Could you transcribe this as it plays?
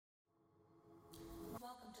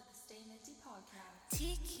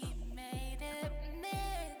Tiki made it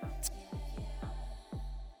mint.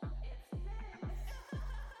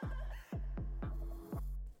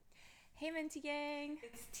 Hey Minty Gang!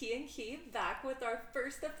 It's T and Keith back with our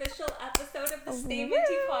first official episode of the Stay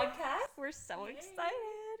Minty podcast. We're so excited!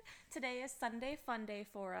 Today is Sunday fun day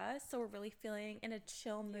for us, so we're really feeling in a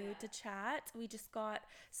chill mood to chat. We just got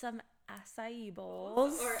some acai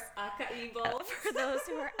bowls. Or acai bowls. For those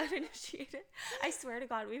who are uninitiated. I swear to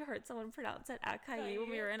God, we heard someone pronounce it acai when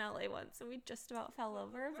we were in LA once, and we just about fell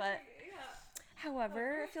over, but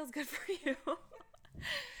however, it feels good for you.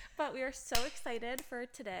 But we are so excited for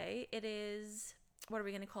today. It is, what are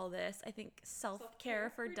we going to call this? I think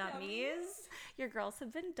self-care for dummies. Your girls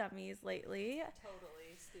have been dummies lately. Totally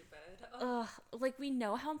stupid. Like we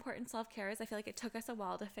know how important self-care is. I feel like it took us a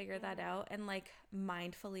while to figure that out and like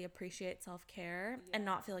mindfully appreciate self-care and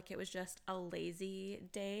not feel like it was just a lazy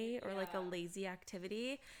day or like a lazy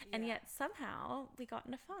activity. And yet somehow we got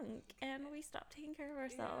in a funk and we stopped taking care of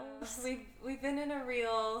ourselves. We've been in a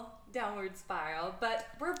real downward spiral, but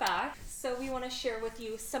we're back. So we want to share with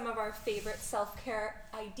you some of our favorite self-care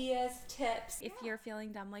ideas, tips. If you're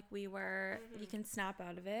feeling dumb like we were, you can snap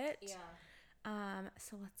out of it.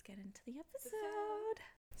 So let's get into the episode.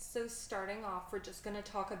 So starting off, we're just going to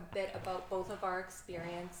talk a bit about both of our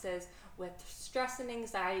experiences with stress and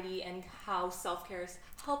anxiety and how self-care has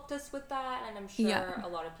helped us with that. And I'm sure a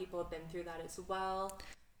lot of people have been through that as well.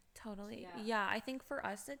 Totally. Yeah, I think for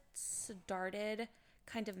us it started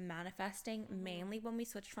kind of manifesting mainly when we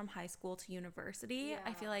switched from high school to university.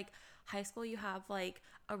 I feel like high school you have like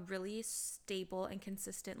a really stable and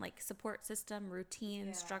consistent like support system,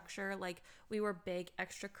 routine, structure. Like we were big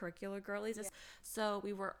extracurricular girlies. So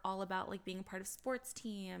we were all about like being a part of sports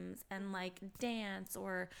teams and like dance,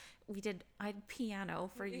 or I had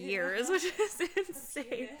piano for years, which is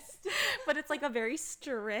insane. But it's like a very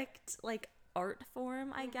strict like art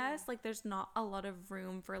form, I guess. Like there's not a lot of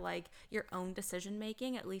room for like your own decision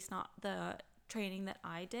making, at least not the training that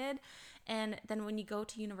I did. And then when you go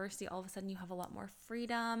to university, all of a sudden you have a lot more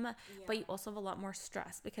freedom, but you also have a lot more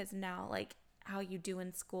stress because now like how you do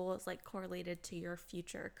in school is like correlated to your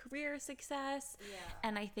future career success.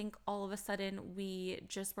 And I think all of a sudden we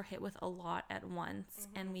just were hit with a lot at once,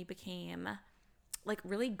 and we became like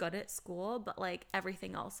really good at school, but like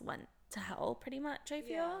everything else went to hell pretty much, I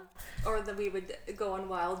feel. Or that we would go on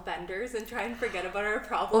wild benders and try and forget about our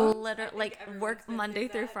problems. Literally, like work Monday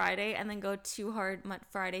through Friday and then go too hard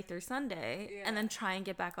Friday through Sunday and then try and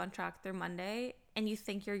get back on track through Monday, and you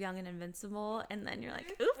think you're young and invincible, and then you're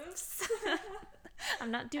like, oops.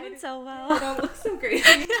 I'm not doing so well. I don't look so great.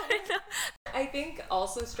 I think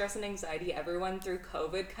also stress and anxiety, everyone through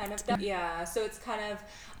COVID kind of done. So it's kind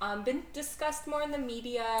of been discussed more in the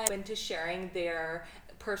media, into sharing their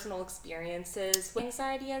personal experiences with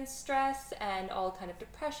anxiety and stress and all kind of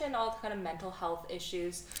depression, all kind of mental health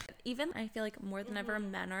issues. Even I feel like more than ever,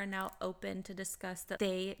 men are now open to discuss that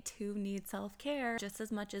they too need self-care just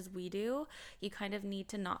as much as we do. You kind of need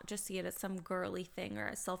to not just see it as some girly thing or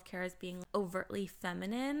as self-care as being overtly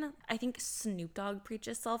feminine. I think Snoop Dogg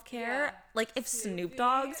preaches self-care. Like if Snoop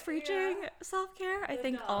Dogg's preaching self-care, I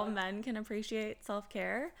think all men can appreciate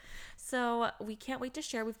self-care. So we can't wait to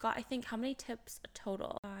share. We've got, I think, how many tips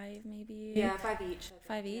total? 5 maybe? Yeah, 5 each.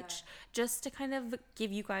 5 each. Just to kind of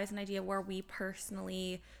give you guys an idea where we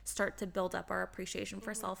personally start to build up our appreciation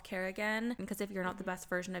for self-care again. Because if you're not the best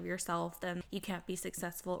version of yourself, then you can't be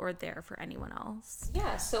successful or there for anyone else.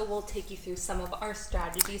 Yeah, so we'll take you through some of our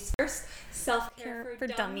strategies. First, self-care for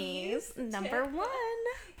dummies. Number 1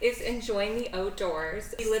 is enjoying the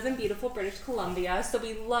outdoors. We live in beautiful British Columbia, so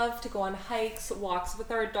we love to go on hikes, walks with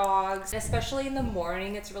our dogs. And especially in the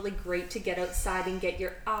morning, it's really great to get outside and get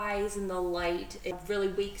your eyes in the light. It really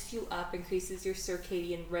wakes you up, increases your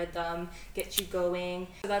circadian rhythm, gets you going.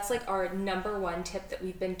 So that's like our number 1 tip that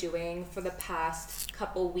we've been doing for the past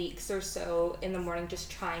couple weeks or so in the morning. Just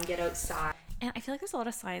try and get outside. And I feel like there's a lot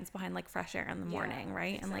of science behind like fresh air in the morning,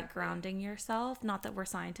 right? Exactly. And like grounding yourself. Not that we're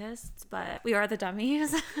scientists, but we are the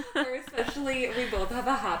dummies. Or especially, we both have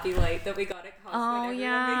a happy light that we got at Costco. Oh,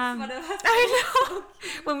 yeah. Makes fun of us. I know.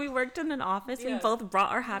 When we worked in an office, we both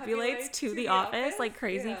brought our happy lights to the office like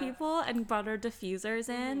crazy people, and brought our diffusers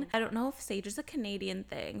in. I don't know if sage is a Canadian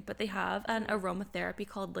thing, but they have an aromatherapy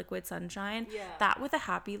called liquid sunshine. That with a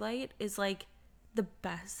happy light is like the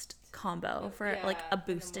best combo for like a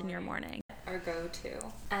boost in your morning. our go-to.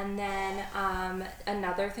 And then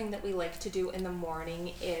another thing that we like to do in the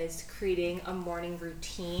morning is creating a morning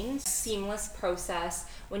routine. Seamless process.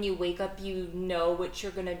 When you wake up, you know what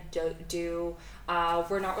you're gonna do.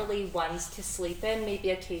 We're not really ones to sleep in,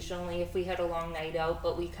 maybe occasionally if we had a long night out,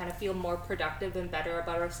 but we kind of feel more productive and better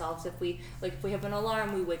about ourselves if we have an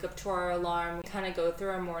alarm, we wake up to our alarm, we kind of go through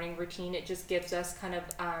our morning routine. It just gives us kind of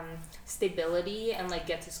stability and like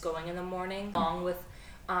gets us going in the morning. Along with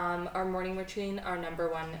our morning routine, our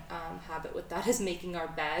number one habit with that is making our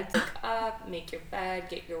beds. Wake up, make your bed,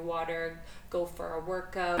 get your water, go for a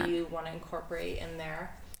workout you want to incorporate in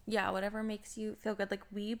there. Yeah, whatever makes you feel good. Like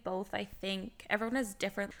we both, I think, everyone has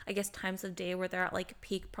different, I guess, times of day where they're at like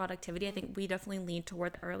peak productivity. I think we definitely lean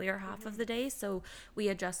toward the earlier half of the day, so we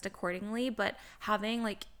adjust accordingly. But having,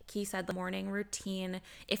 like Key said, the morning routine,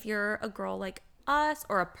 if you're a girl like us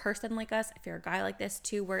or a person like us, if you're a guy like this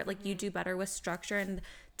too, where like you do better with structure, and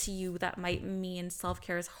to you that might mean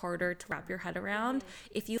self-care is harder to wrap your head around.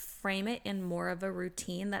 If you frame it in more of a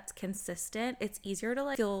routine that's consistent, it's easier to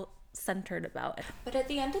like feel centered about it. But at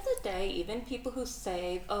the end of the day, even people who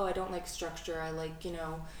say, oh, I don't like structure, I like,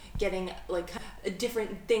 getting like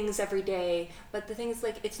different things every day, but the thing is,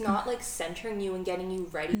 like, it's not like centering you and getting you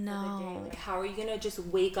ready for the day. Like, how are you gonna just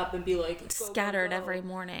wake up and be like scattered every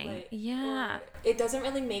morning? Like, yeah, it doesn't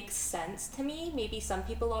really make sense to me. Maybe some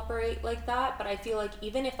people operate like that, but I feel like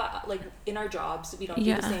even if I, like, in our jobs, we don't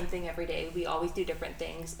do the same thing every day. We always do different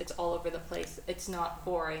things. It's all over the place. It's not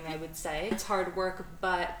boring, I would say. It's hard work,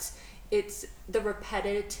 but it's the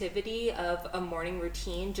repetitivity of a morning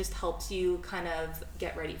routine just helps you kind of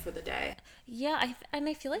get ready for the day. Yeah,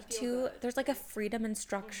 I feel like too, there's like a freedom in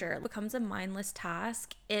structure. It becomes a mindless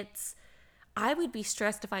task. I would be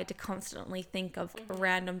stressed if I had to constantly think of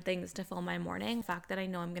random things to fill my morning. The fact that I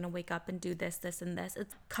know I'm going to wake up and do this, this, and this,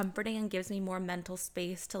 it's comforting and gives me more mental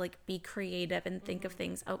space to like be creative and think of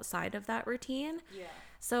things outside of that routine. Yeah.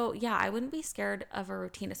 So yeah, I wouldn't be scared of a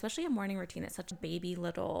routine, especially a morning routine. It's such a baby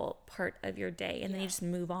little part of your day, and then you just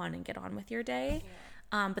move on and get on with your day.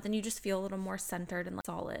 Yeah. But then you just feel a little more centered and like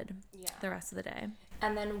solid the rest of the day.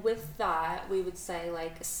 And then with that, we would say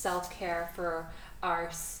like self-care for our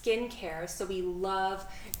skincare. So we love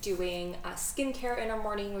doing skincare in our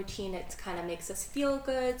morning routine. It kind of makes us feel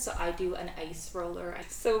good. So I do an ice roller.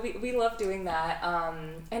 So we love doing that.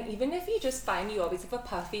 And even if you just find you always have a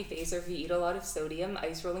puffy face, or if you eat a lot of sodium,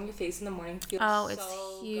 ice rolling your face in the morning feels it's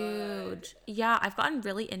so huge. Good. Yeah, I've gotten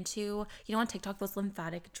really into, on TikTok, those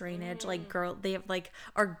lymphatic drainage, like they have like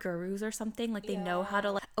are gurus or something. Like they know how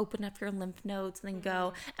to like open up your lymph nodes and then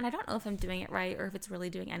go. And I don't know if I'm doing it right or if it's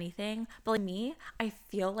really doing anything. But like me, I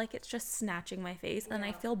feel like it's just snatching my face, and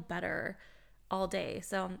I feel better all day.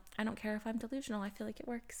 So I don't care if I'm delusional. I feel like it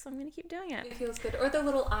works, so I'm gonna keep doing it. It feels good. Or the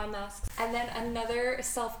little eye masks. And then another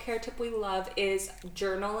self-care tip we love is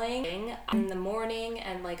journaling in the morning,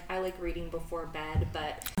 and like I like reading before bed,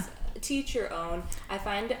 but to each your own. I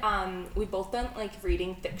find we both don't like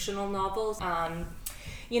reading fictional novels.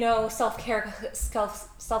 Self-care,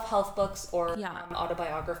 self-help books, or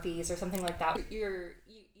autobiographies or something like that. You're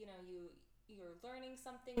learning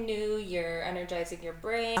something new, you're energizing your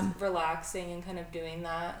brain, relaxing, and kind of doing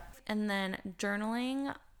that. And then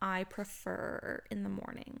journaling, I prefer in the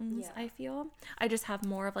mornings. I feel I just have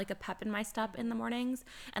more of like a pep in my step in the mornings,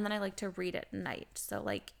 and then I like to read at night. So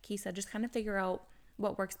like Key said, just kind of figure out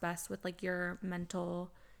what works best with like your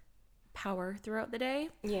mental power throughout the day.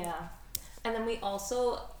 Yeah. And then we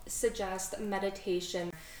also suggest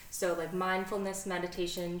meditation. So like mindfulness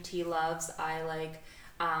meditation, T loves. I like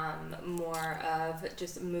more of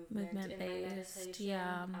just movement based.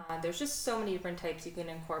 Yeah. There's just so many different types you can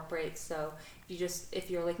incorporate. So if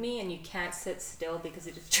you're like me and you can't sit still because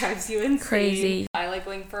it just drives you insane. Crazy. I like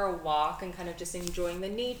going for a walk and kind of just enjoying the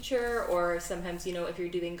nature, or sometimes, if you're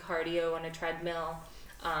doing cardio on a treadmill,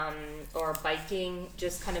 or biking,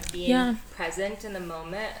 just kind of being present in the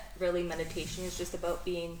moment. Really, meditation is just about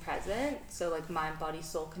being present. So like mind, body,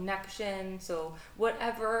 soul connection. So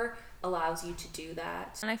whatever allows you to do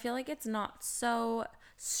that. And I feel like it's not so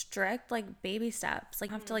strict, like baby steps. Like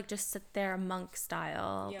you have to like just sit there monk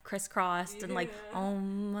style, crisscrossed and like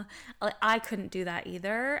I couldn't do that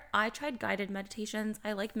either. I tried guided meditations.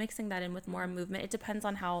 I like mixing that in with more movement. It depends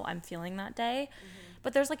on how I'm feeling that day.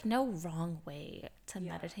 But there's like no wrong way to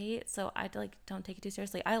meditate, so I like don't take it too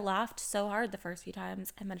seriously. I laughed so hard the first few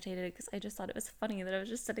times I meditated because I just thought it was funny that I was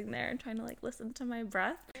just sitting there and trying to like listen to my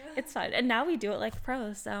breath. It's fun, and now we do it like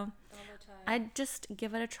pros. So the time. I'd just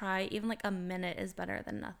give it a try. Even like a minute is better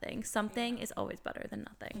than nothing. Something is always better than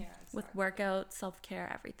nothing. Yeah, exactly. With workout,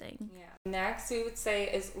 self-care, everything. Yeah. Next, we would say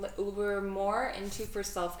is we're more into for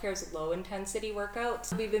self-care's low intensity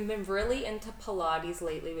workouts. We've been really into Pilates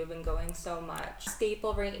lately. We've been going so much.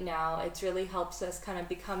 Staple right now, it really helps us kind of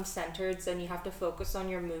become centered. So you have to focus on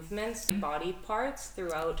your movements, body parts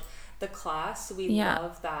throughout the class. We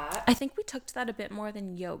love that. I think we took to that a bit more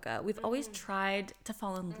than yoga. We've always tried to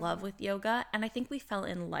fall in love with yoga, and I think we fell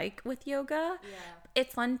in like with yoga. Yeah.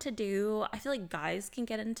 It's fun to do. I feel like guys can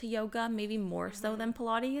get into yoga maybe more so than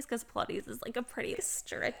Pilates, because Pilates is like a pretty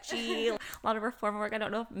stretchy, a lot of reformer work. I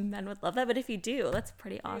don't know if men would love that, but if you do, that's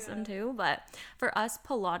pretty awesome too. But for us,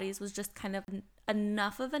 Pilates was just kind of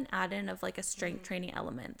enough of an add-in of like a strength training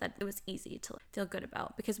element that it was easy to feel good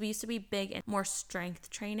about, because we used to be big in more strength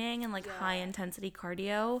training and like high intensity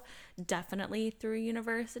cardio, definitely through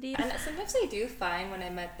university. And sometimes I do find when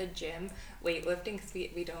I'm at the gym weightlifting, because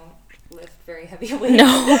we don't lift very heavy weights.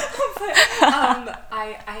 No. But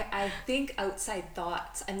I think outside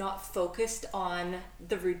thoughts. I'm not focused on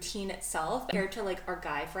the routine itself compared to like our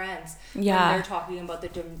guy friends. Yeah. When they're talking about the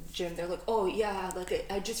gym, they're like, oh yeah, like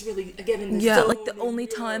I just really get in the Yeah, zone. like the only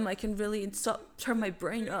time I can really turn my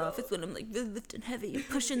brain off is when I'm like really lifting heavy and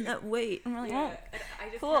pushing that weight. And we're like, Yeah, oh, and I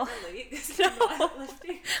just cool. can't relate because I'm not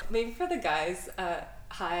lifting. Maybe for the guys,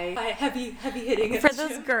 high heavy hitting. For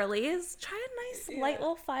those girlies, try a nice light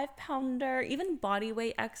little 5-pounder, even body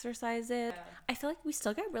weight exercises. I feel like we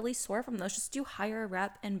still get really sore from those. Just do higher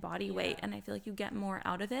rep and body weight, and I feel like you get more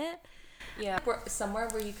out of it. Yeah, somewhere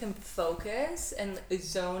where you can focus and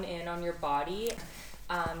zone in on your body,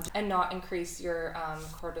 and not increase your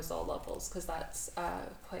cortisol levels, because that's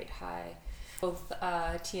quite high. Both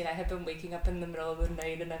T and I have been waking up in the middle of the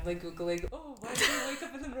night, and I'm like Googling, oh, why did I wake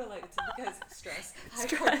up in the middle of the night? It's because stress. High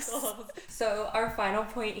cortisol levels. So our final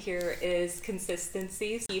point here is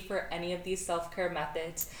consistency. Key for any of these self-care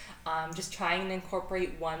methods. Just try and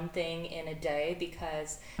incorporate one thing in a day,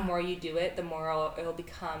 because the more you do it, the more it'll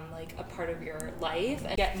become like a part of your life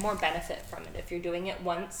and get more benefit from it. If you're doing it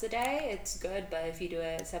once a day, it's good, but if you do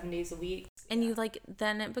it 7 days a week, and you like,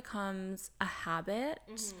 then it becomes a habit.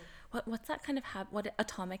 What's that kind of what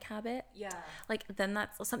atomic habit? Yeah. Like, then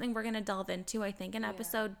that's something we're gonna delve into, I think, in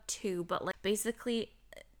episode 2. But like, basically,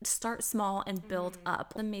 start small and build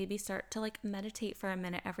up, and maybe start to like meditate for a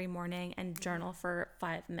minute every morning and journal for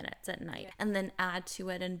 5 minutes at night, and then add to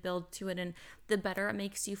it and build to it. And the better it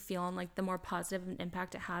makes you feel, and like the more positive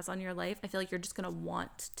impact it has on your life, I feel like you're just gonna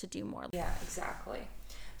want to do more. Yeah, exactly.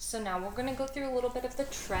 So now we're going to go through a little bit of the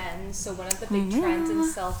trends. So one of the big trends in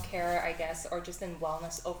self-care, I guess, or just in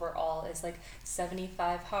wellness overall, is like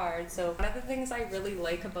 75 hard. So one of the things I really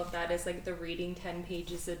like about that is like the reading 10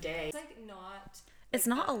 pages a day. It's like It's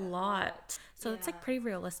not a lot. So it's like pretty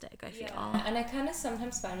realistic, I feel. And I kind of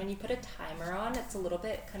sometimes find when you put a timer on, it's a little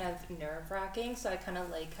bit kind of nerve-wracking. So I kind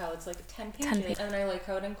of like how it's like 10 pages. And I like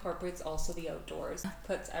how it incorporates also the outdoors.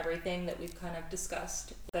 Puts everything that we've kind of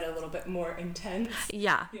discussed, but a little bit more intense.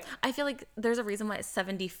 Yeah. I feel like there's a reason why it's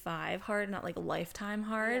 75 hard, not like lifetime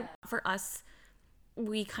hard. For us,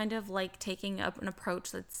 we kind of like taking up an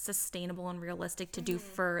approach that's sustainable and realistic to do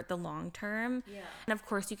for the long term. And of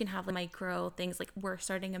course, you can have like micro things, like we're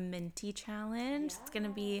starting a minty challenge. It's going to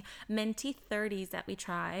be minty 30s that we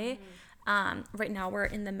try. Right now, we're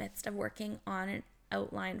in the midst of working on an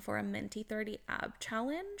outline for a minty 30 ab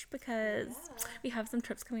challenge, because we have some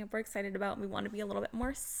trips coming up we're excited about, and we want to be a little bit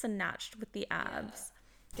more snatched with the abs.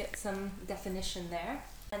 Get some definition there.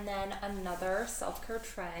 And then another self-care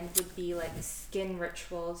trend would be like skin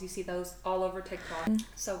rituals. You see those all over TikTok.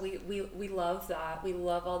 So we love that. We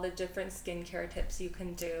love all the different skincare tips you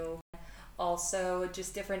can do. Also,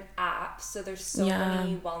 just different apps. So there's so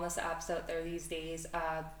many wellness apps out there these days.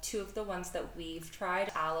 2 of the ones that we've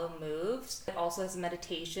tried, Aloe Moves. It also has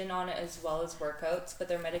meditation on it as well as workouts, but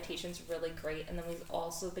their meditation's really great. And then we've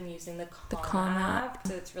also been using the Calm app.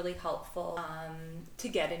 So it's really helpful to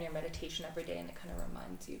get in your meditation every day, and it kind of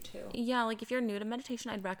reminds you too. Yeah, like if you're new to meditation,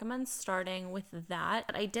 I'd recommend starting with that.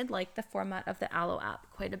 But I did like the format of the Aloe app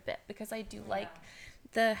quite a bit, because I do like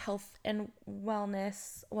the health and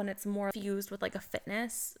wellness when it's more fused with like a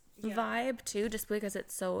fitness vibe too, just because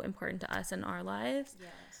it's so important to us in our lives.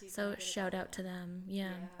 So shout out to them. Yeah,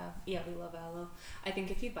 we love Aloe. I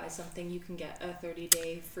think if you buy something, you can get a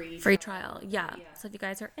 30-day free trial. Yeah. So if you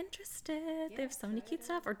guys are interested, they have so many cute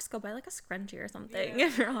stuff, or just go buy like a scrunchie or something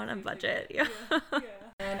if you're on a budget.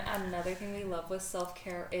 And another thing we love with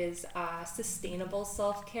self-care is sustainable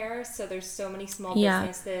self-care. So there's so many small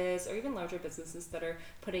businesses or even larger businesses that are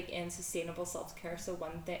putting in sustainable self-care. So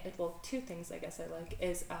two things I guess I like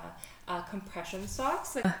is compression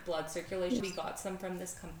socks, like blood circulation. We got some from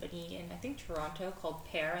this company in I think Toronto called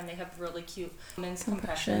Pave, and they have really cute men's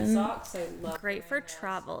compression socks. I love. Great for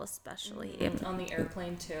travel, especially on the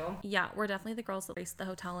airplane too. Yeah, we're definitely the girls that race the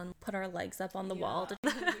hotel and put our legs up on the wall.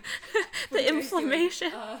 The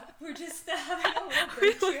inflammation. We're just having a little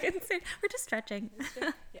break here. We're just stretching.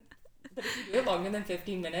 But if you do it longer than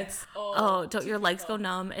 15 minutes, don't your legs go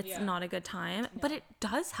numb? It's not a good time. But it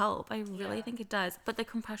does help. I really think it does. But the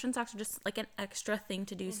compression socks are just like an extra thing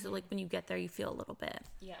to do. So like when you get there, you feel a little bit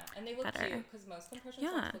and they look better. Cute because most compression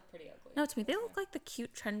socks look pretty ugly. No, to me they look like the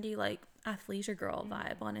cute, trendy like athleisure girl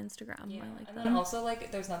vibe on Instagram. Yeah. I like and them. then also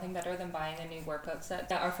like there's nothing better than buying a new workout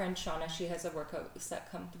set. Our friend Shauna, she has a workout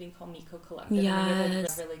set company called Miko Collective. Yes. And they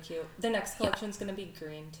look really cute. The next collection is gonna be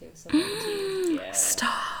green too. So minty.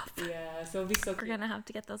 Stop. Yeah, so it'll be so cute. We're gonna have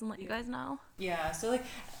to get those and let you guys know. Yeah, so like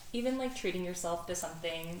even like treating yourself to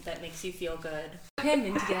something that makes you feel good. Okay,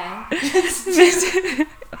 Minty Gang.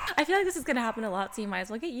 I feel like this is gonna happen a lot, so you might as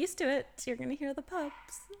well get used to it. You're gonna hear the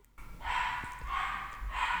pups.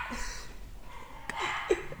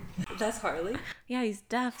 That's Harley. Yeah, he's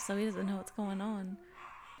deaf, so he doesn't know what's going on.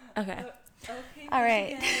 Okay. Okay. All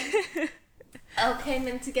right. Okay,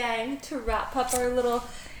 Minty Gang. To wrap up our little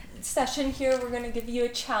session here, we're going to give you a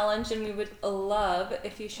challenge, and we would love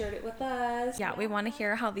if you shared it with us. Yeah, we want to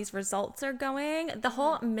hear how these results are going. The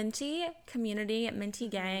whole Minty community, Minty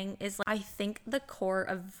Gang, is, I think, the core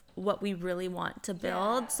of what we really want to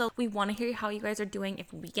build. So we want to hear how you guys are doing.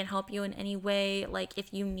 If we can help you in any way, like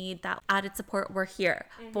if you need that added support, we're here.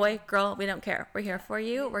 Boy, girl, we don't care. We're here for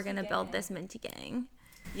you. We're going to build this Minty Gang.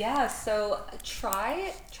 Yeah, so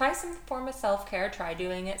try some form of self-care. Try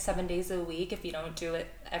doing it 7 days a week. If you don't do it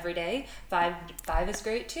every day, five is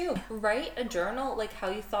great too. Write a journal, like how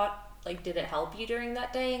you thought, like did it help you during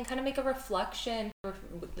that day, and kind of make a reflection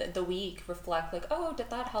the week. Reflect like, oh, did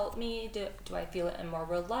that help me? Do I feel more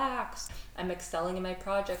relaxed? I'm excelling in my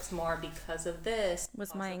projects more because of this.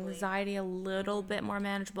 Was my anxiety a little bit more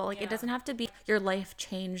manageable? Like it doesn't have to be your life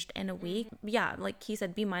changed in a week. Yeah, like he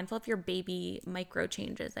said, be mindful of your baby micro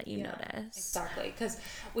changes that you notice. Exactly, because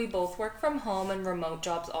we both work from home, and remote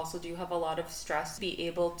jobs also do have a lot of stress. Be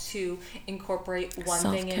able to incorporate one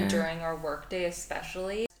thing in during our workday,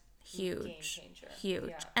 especially. Huge.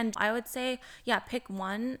 And I would say, pick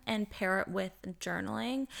one and pair it with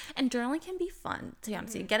journaling. And journaling can be fun, to be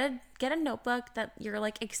honest with you. Get a notebook that you're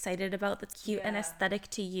like excited about, that's cute and aesthetic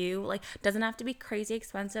to you. Like, doesn't have to be crazy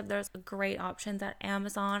expensive. There's great options at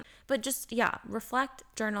Amazon. But just reflect,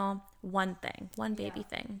 journal, one thing, one baby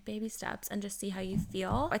thing, baby steps, and just see how you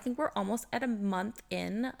feel. I think we're almost at a month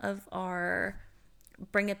in of our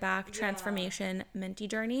Bring It Back transformation Minty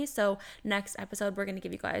journey. So next episode, we're going to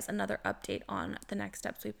give you guys another update on the next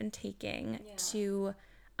steps we've been taking to,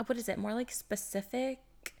 what is it, more like specific?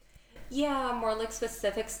 Yeah, more like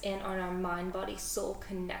specifics in on our mind, body, soul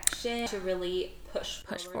connection to really push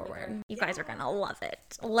forward. You guys are going to love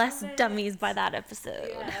it. Less dummies by that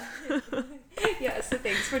episode. Yeah, so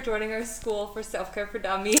thanks for joining our school for self-care for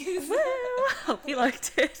dummies. Woo! Hope you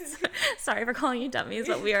liked it. Sorry for calling you dummies,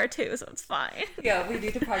 but we are too, so it's fine. Yeah, we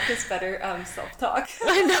need to practice better self-talk.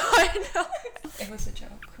 I know. It was a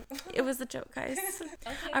joke. It was a joke, guys.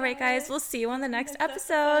 Okay, all right, guys, we'll see you on the next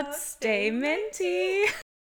episode. Stay minty.